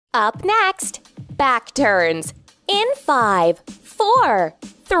Up next, back turns. In 5, 4,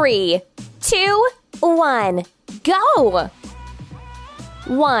 3, 2, 1, go!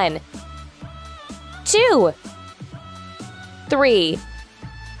 1, 2, 3,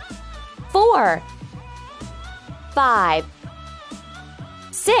 4, 5,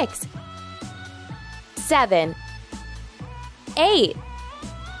 6, 7, 8,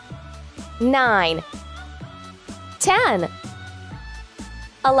 9, 10,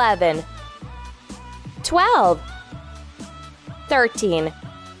 11, 12, 13,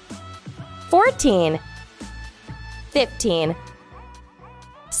 14, 15,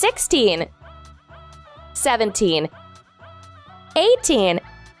 16, 17, 18,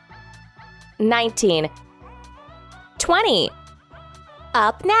 19, 20.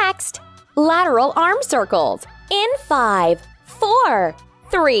 Up next, lateral arm circles. In 5, 4,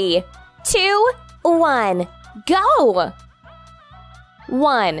 3, 2, 1, go!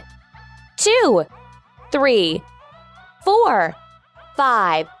 1, 2, 3, 4,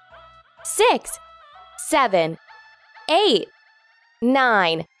 5, 6, 7, 8,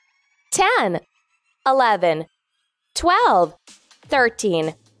 9, 10, 11, 12,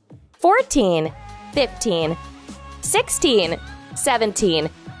 13, 14, 15, 16, 17,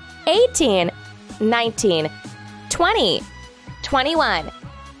 18, 19, 20, 21,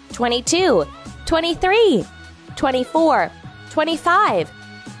 22, 23, 24, 25,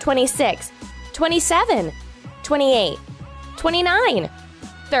 26, 27, 28, 29,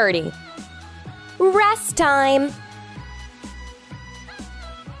 30. Rest time.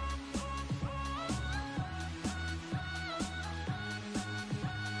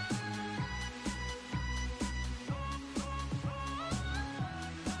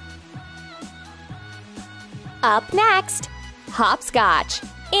 Up next, hopscotch.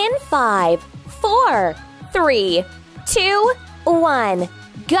 In 5, 4, 3, 2, 1,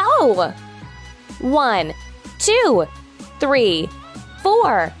 go! 1, 2, 3,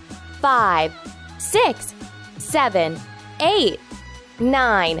 4, 5, 6, 7, 8,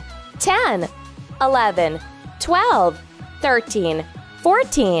 9, 10, 11, 12, 13,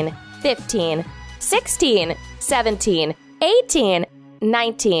 14, 15, 16, 17, 18,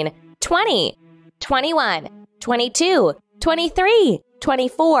 19, 20, 21, 22, 23,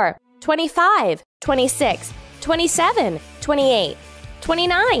 24, 25, 26, 27, 28,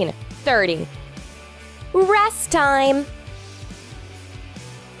 29, 30. Rest time.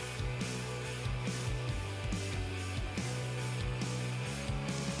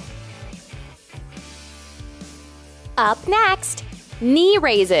 Up next, knee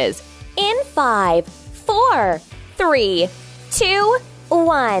raises. In 5, 4, 3, 2,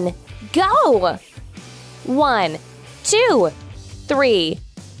 1, go! 1, 2, 3,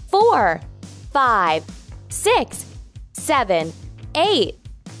 4, 5, 6, 7, 8,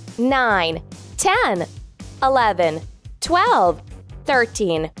 9, 10, 11, 12,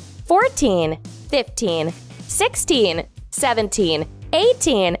 13, 14, 15, 16, 17,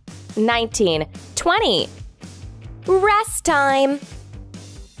 18, 19, 20. Rest time.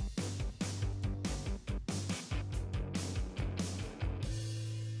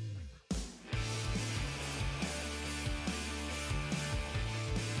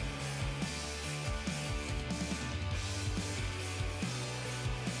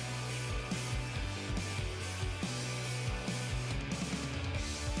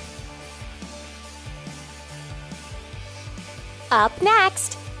 Up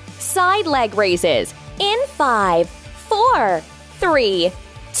next, side leg raises. In 5, 4, 3,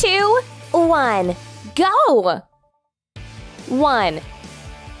 2, 1, go! 1,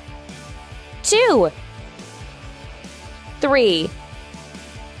 2, 3,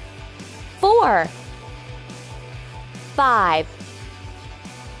 4, 5,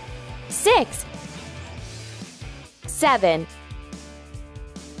 6, 7,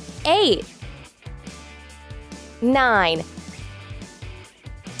 8, 9,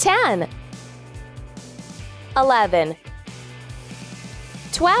 10, 11,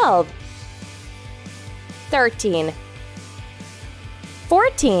 12, 13,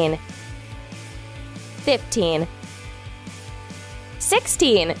 14, 15,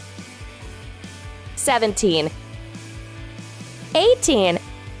 16, 17, 18,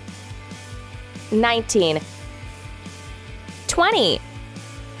 19, 20.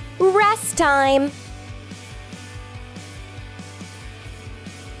 Rest time.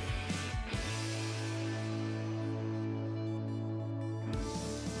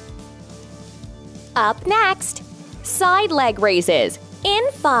 Up next, side leg raises.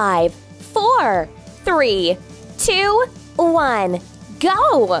 In 5, 4, 3, 2, 1,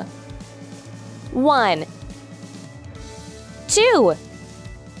 go! 1, 2,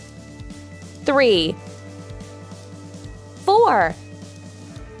 3, 4,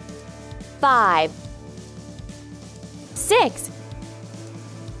 5, 6,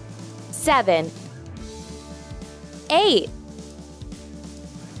 7, 8,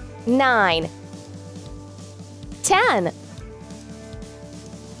 9, 10,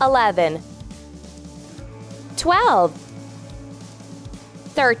 11, 12,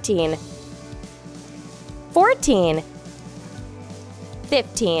 13, 14,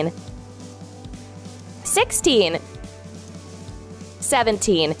 15, 16,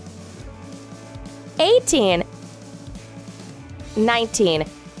 17, 18, 19,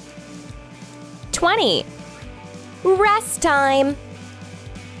 20. Rest time.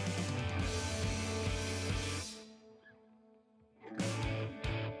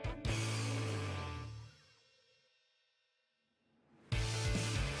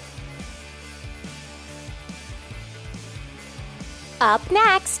 Up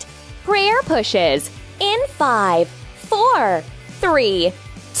next, prayer pushes in 5, 4, 3,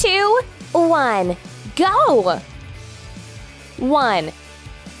 2, 1, go! 1,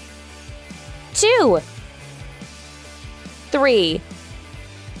 2, 3,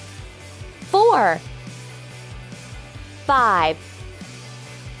 4, 5,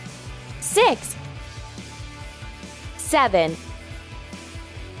 6, 7,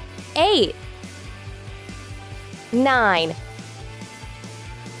 8, 9,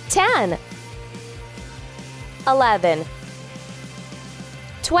 10, 11,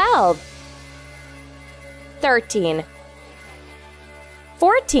 12, 13,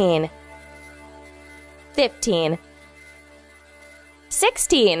 14, 15,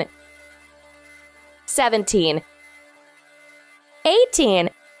 16, 17, 18,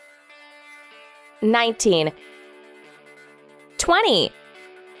 19, 20.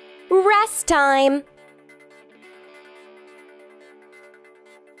 Rest time.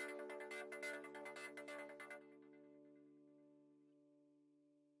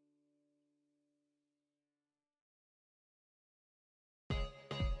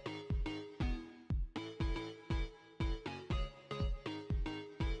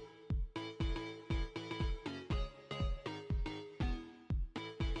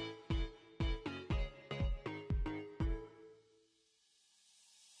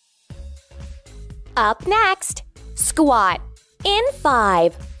 Up next, squat in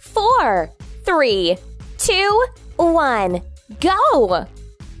 5, 4, 3, 2, 1, go!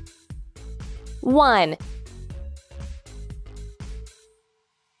 1,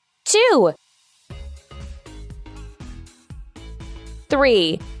 2,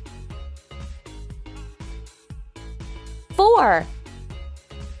 3, 4,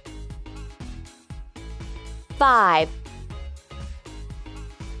 5,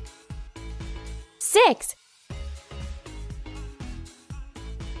 6,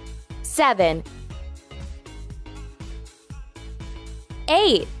 7,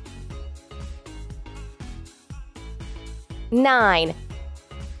 8, 9,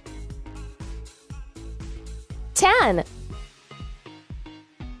 10,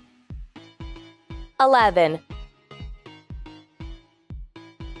 11,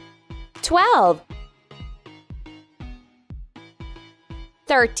 12,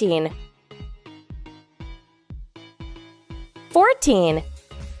 13, 14,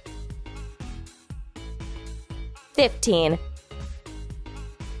 15,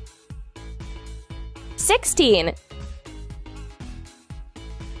 16,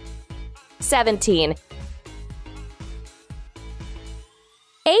 17,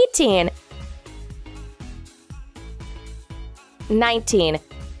 18, 19,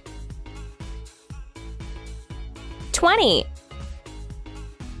 20.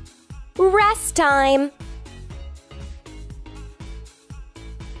 Rest time.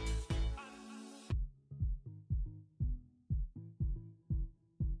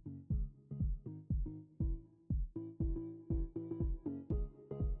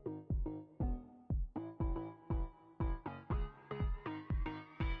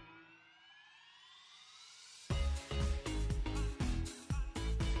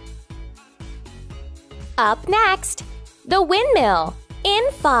 Up next, the windmill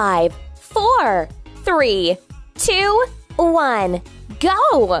in 5, 4, 3, 2, 1,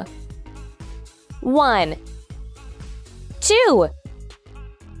 go! 1, 2,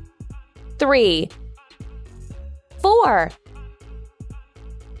 3, 4,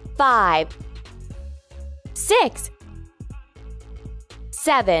 5, 6,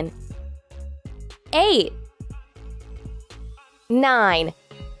 7, 8, 9,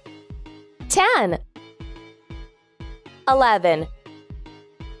 10, 11,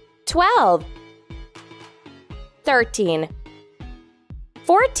 12, 13,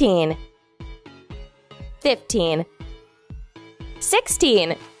 14, 15,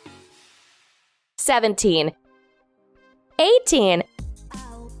 16, 17, 18,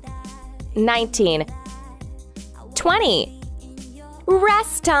 19, 20.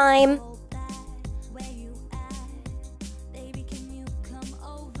 Rest time.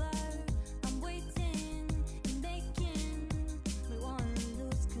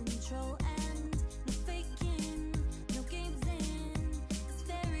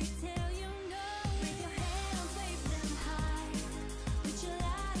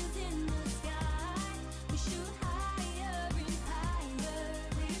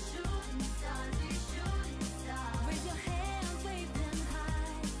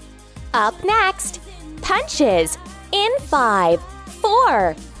 Up next, punches in 5,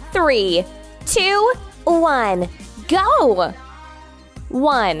 4, 3, 2, 1. Go!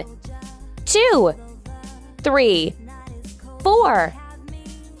 1, 2, 3, 4,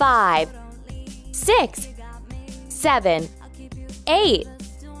 5, 6, 7, 8,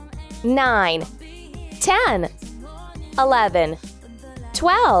 9, 10, 11,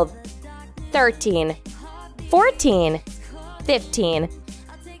 12, 13, 14, 15,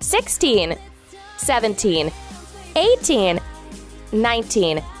 16, 17, 18,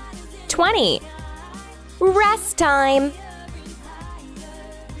 19, 20. Rest time.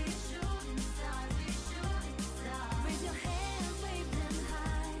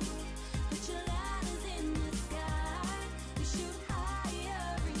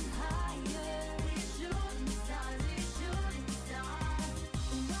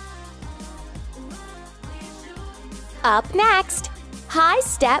 Up next, high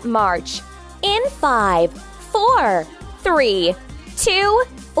step march in 5, 4, 3, 2,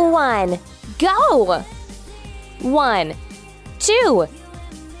 1. Go! 1, 2,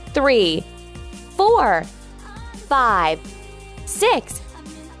 3, 4, 5, 6,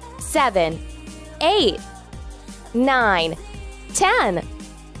 7, 8, 9, 10,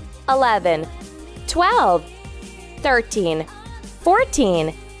 11, 12, 13,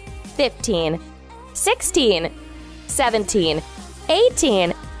 14, 15, 16, 17,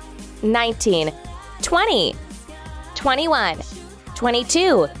 18, 19, 20, 21,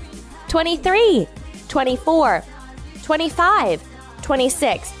 22, 23, 24, 25,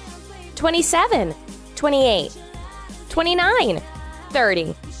 26, 27, 28, 29,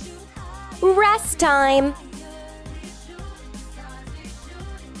 30. Rest time.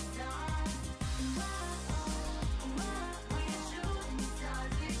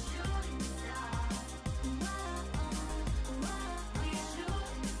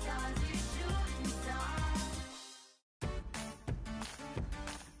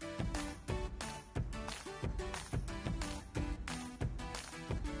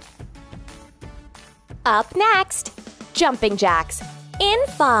 Up next, jumping jacks in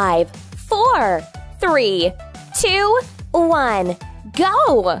 5, 4, 3, 2, 1.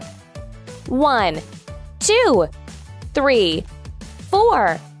 Go! 1, 2, 3,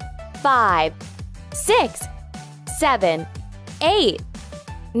 4, 5, 6, 7, 8,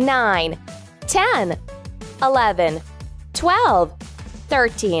 9, 10, 11, 12,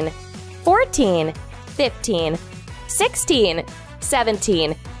 13, 14, 15, 16,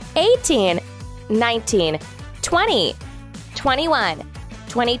 17, 18, 19, 20, 21,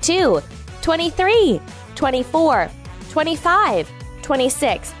 22, 23, 24, 25,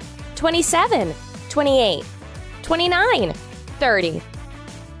 26, 27, 28, 29, 30.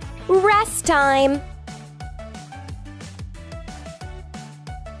 Rest time.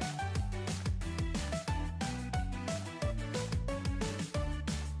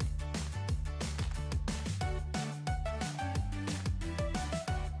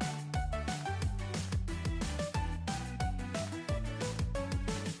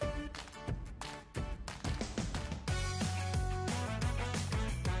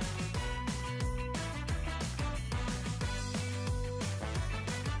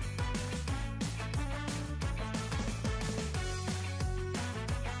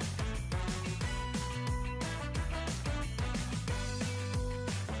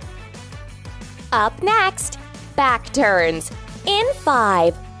 Up next, back turns in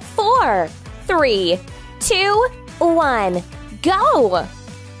 5, 4, 3, 2, 1. Go!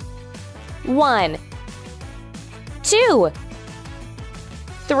 1, 2,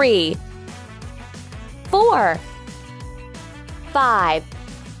 3, 4, 5,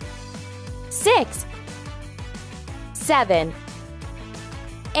 6, 7,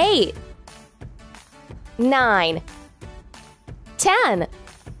 8, 9, 10,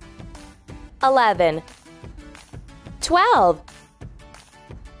 11, 12,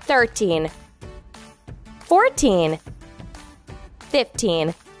 13, 14,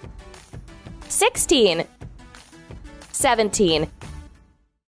 15, 16, 17,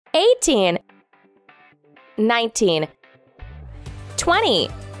 18, 19, 20.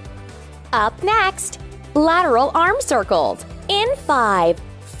 Up next, lateral arm circles in 5,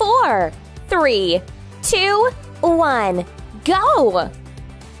 4, 3, 2, 1. Go!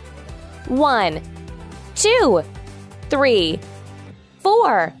 1, 2, 3,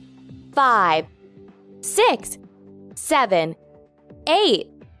 4, 5, 6, 7,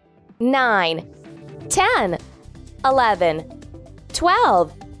 8, 9, 10, 11,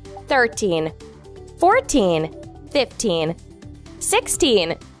 12, 13, 14, 15,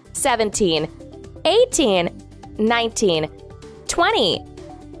 16, 17, 18, 19, 20,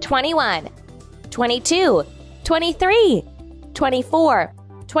 21, 22, 23, 24,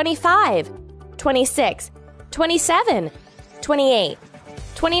 25, 26, 27, 28,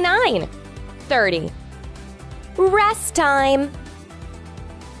 29, 30. Rest time.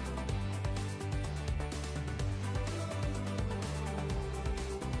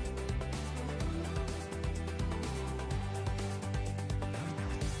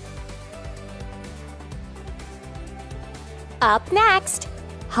 Up next,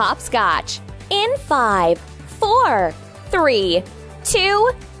 hopscotch in 5, 4, 3,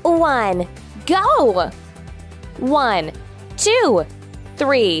 2, 1. Go! 1, 2,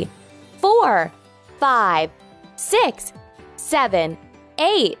 3, 4, 5, 6, 7,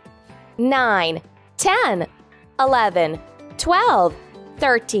 8, 9, 10, 11, 12,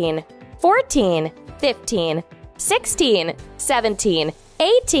 13, 14, 15, 16, 17,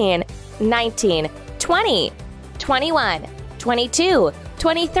 18, 19, 20, 21, 22,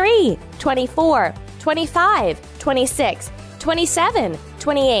 23, 24, 25, 26, 27,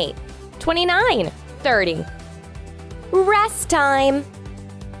 28, 29, 30. Rest time.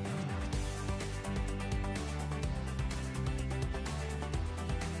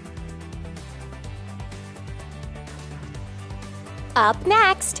 Up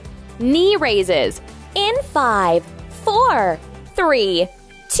next, knee raises in 5, 4, 3,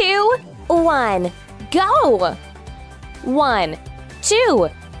 2, 1. Go! 1, 2,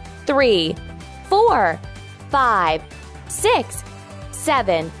 3, 4, 5, 6,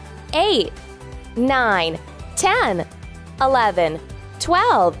 7, 8, 9, 10, 11,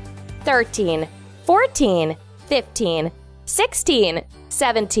 12, 13, 14, 15, 16,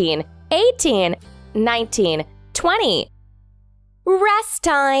 17, 18, 19, 20. Rest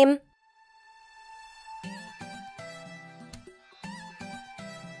time.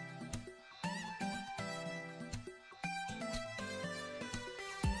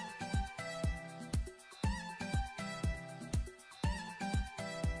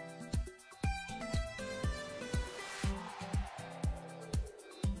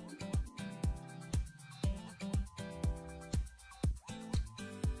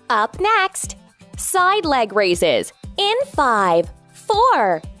 Up next, side leg raises in 5,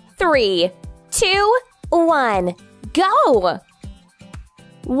 4, 3, 2, 1. Go!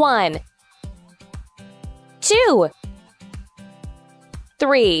 1, 2,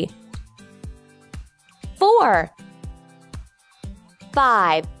 3, 4,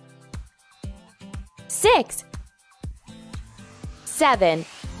 5, 6, 7,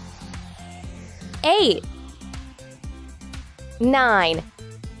 8, 9,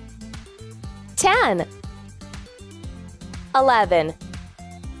 10, 11,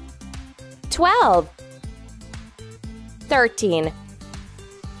 12, 13,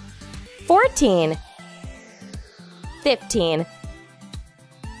 14, 15,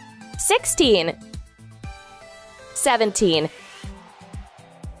 16, 17,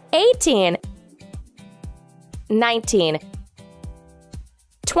 18, 19,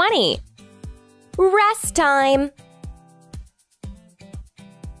 20. Rest time.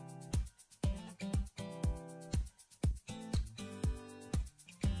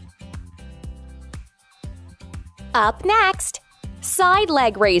 Up next, side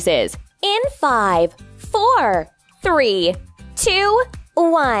leg raises in 5, 4, 3, 2,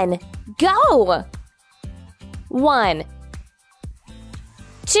 1. Go! 1,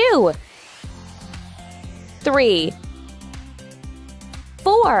 2, 3,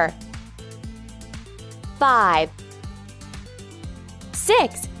 4, 5,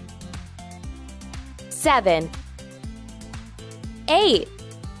 6, 7, 8,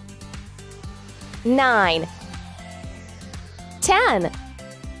 9, 10,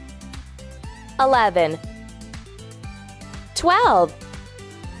 11, 12,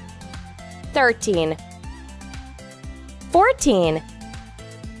 13, 14,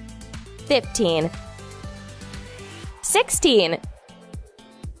 15, 16,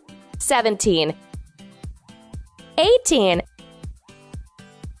 17, 18,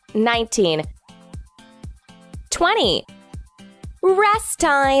 19, 20. Rest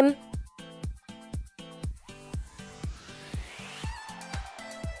time.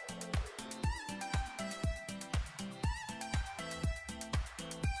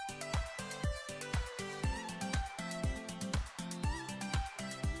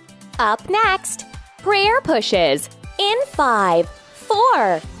 Up next, prayer pushes in 5,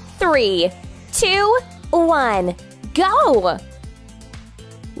 4, 3, 2, 1. Go!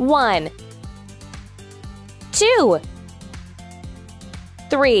 1, 2,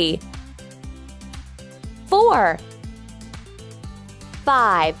 3, 4,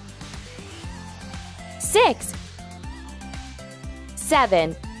 5, 6,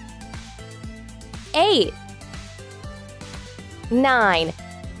 7, 8, 9,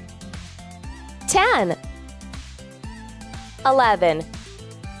 10, 11,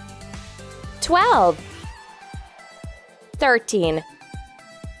 12, 13,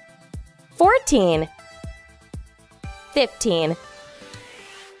 14, 15,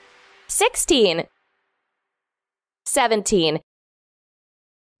 16, 17,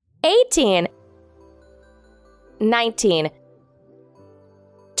 18, 19,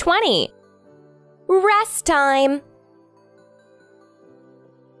 20. Rest time.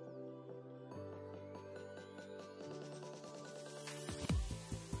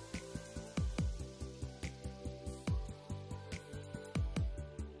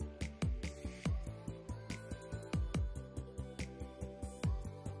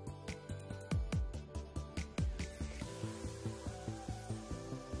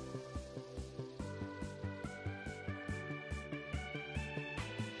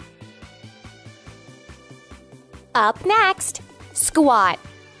 Up next, squat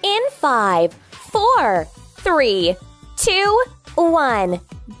in 5, 4, 3, 2, 1.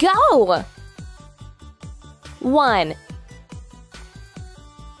 Go! 1,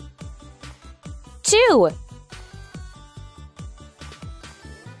 2,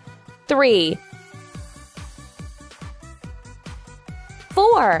 3,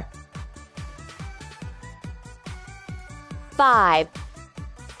 4, 5,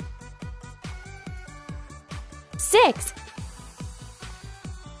 6,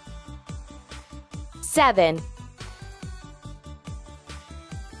 7,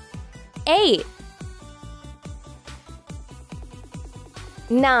 8,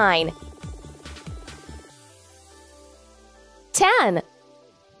 9, 10,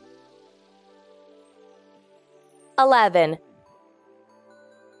 11,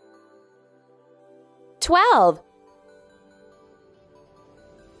 12,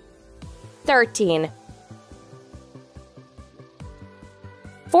 13,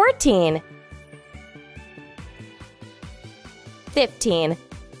 14, 15,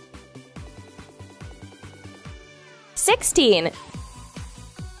 16,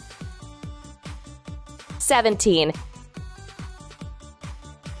 17,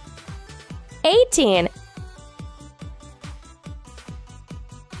 18,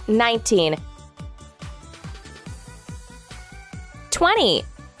 19, 20.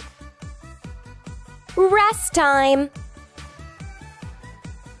 Rest time.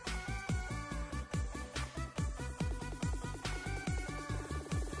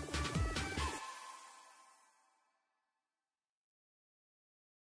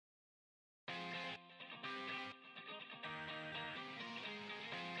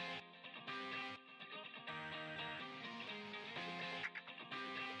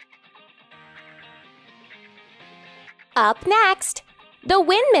 Up next, the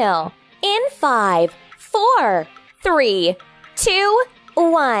windmill in 5, 4, 3, 2,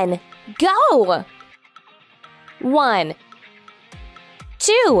 1. Go! 1,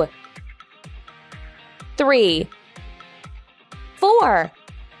 2, 3, 4,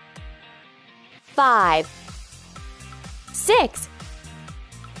 5, 6,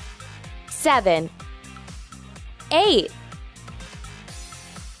 7, 8,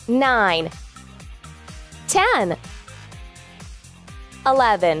 9, 10,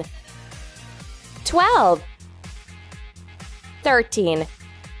 11, 12, 13,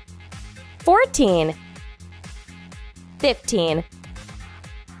 14, 15,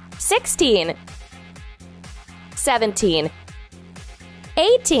 16, 17,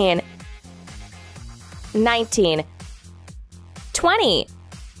 18, 19, 20.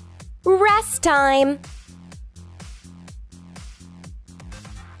 Rest time.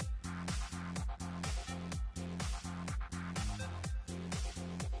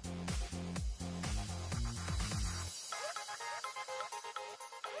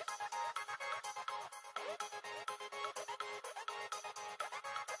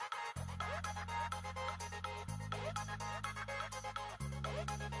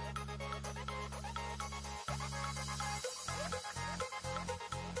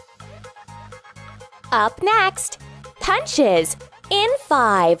 Up next, punches in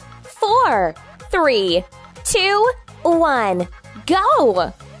 5, 4, 3, 2, 1.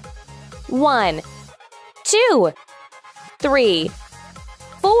 Go! 1, 2, 3,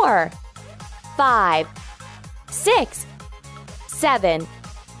 4, 5, 6, 7,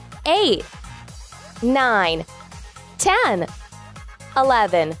 8, 9, 10,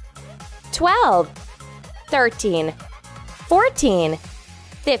 11, 12, 13, 14,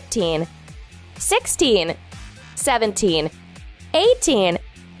 15, 16, 17, 18,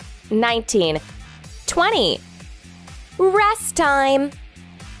 19, 20. Rest time.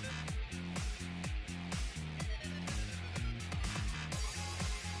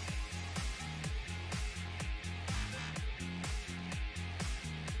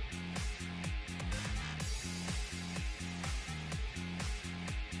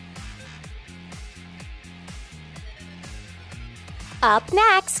 Up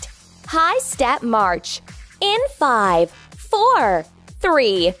next, high step march. In 5, 4,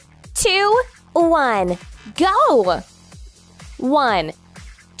 3, 2, 1. Go! 1,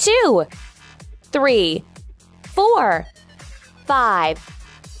 2, 3, 4, 5,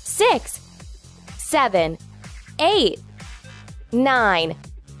 6, 7, 8, 9,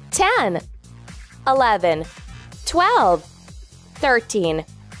 10, 11, 12, 13,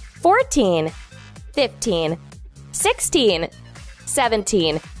 14, 15, 16,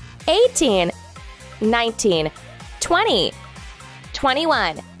 17, 18, 19, 20,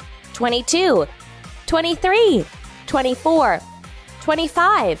 21, 22, 23, 24,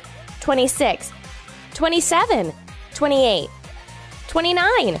 25, 26, 27, 28,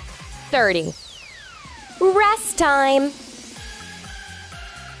 29, 30. Rest time.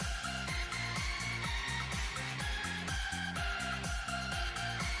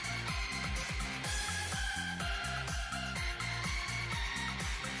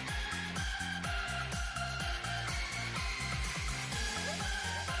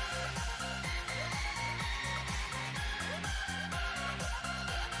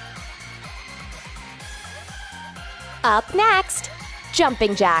 Up next,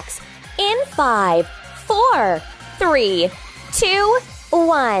 jumping jacks. In 5, 4, 3, 2,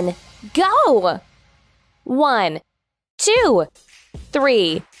 1. Go! 1, 2,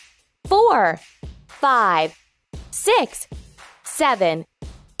 3, 4, 5, 6, 7,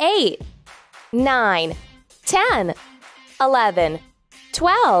 8, 9, 10, 11,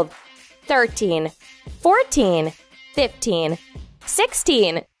 12, 13, 14, 15,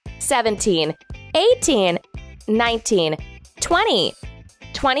 16, 17, 18, 19, 20,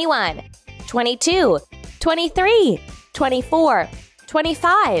 21, 22, 23, 24,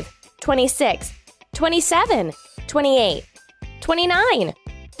 25, 26, 27, 28, 29,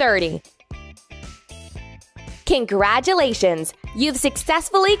 30. Congratulations! You've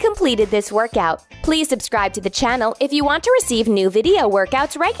successfully completed this workout. Please subscribe to the channel if you want to receive new video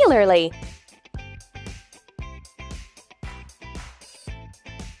workouts regularly.